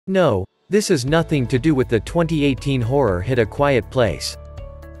No, this has nothing to do with the 2018 horror hit A Quiet Place.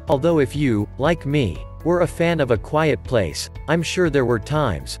 Although if you, like me, were a fan of A Quiet Place, I'm sure there were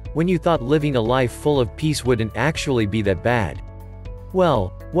times when you thought living a life full of peace wouldn't actually be that bad.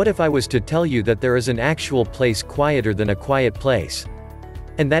 Well, what if I was to tell you that there is an actual place quieter than a quiet place?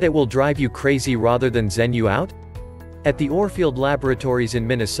 And that it will drive you crazy rather than zen you out? At the Orfield Laboratories in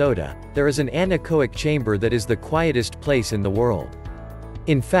Minnesota, there is an anechoic chamber that is the quietest place in the world.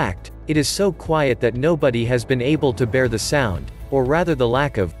 In fact, it is so quiet that nobody has been able to bear the sound, or rather the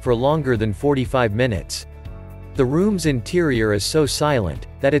lack of, for longer than 45 minutes. The room's interior is so silent,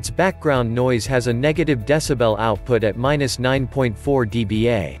 that its background noise has a negative decibel output at -9.4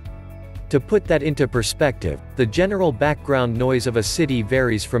 dBA. To put that into perspective, the general background noise of a city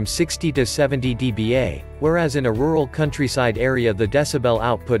varies from 60 to 70 dBA, whereas in a rural countryside area the decibel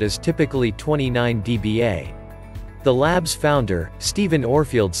output is typically 29 dBA. The lab's founder, Stephen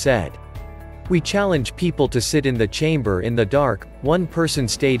Orfield said, "We challenge people to sit in the chamber in the dark. One person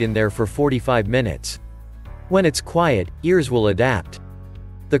stayed in there for 45 minutes. When it's quiet, ears will adapt.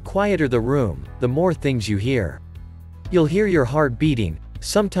 The quieter the room, the more things you hear. You'll hear your heart beating,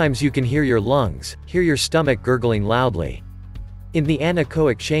 sometimes you can hear your lungs, hear your stomach gurgling loudly. In the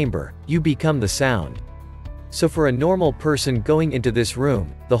anechoic chamber, you become the sound." So for a normal person going into this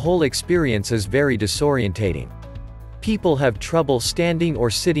room, the whole experience is very disorientating. People have trouble standing or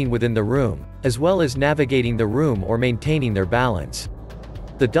sitting within the room, as well as navigating the room or maintaining their balance.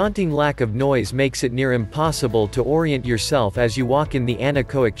 The daunting lack of noise makes it near impossible to orient yourself as you walk in the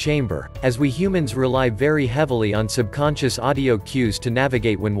anechoic chamber, as we humans rely very heavily on subconscious audio cues to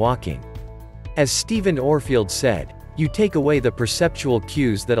navigate when walking. As Stephen Orfield said, you take away the perceptual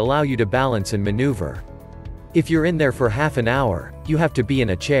cues that allow you to balance and maneuver. If you're in there for half an hour, you have to be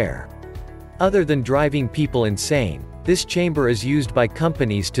in a chair. Other than driving people insane, this chamber is used by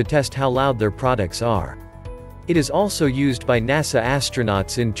companies to test how loud their products are. It is also used by NASA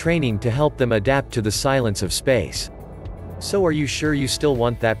astronauts in training to help them adapt to the silence of space. So are you sure you still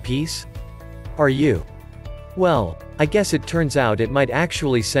want that peace? Are you? Well, I guess it turns out it might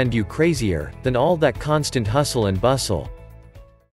actually send you crazier than all that constant hustle and bustle.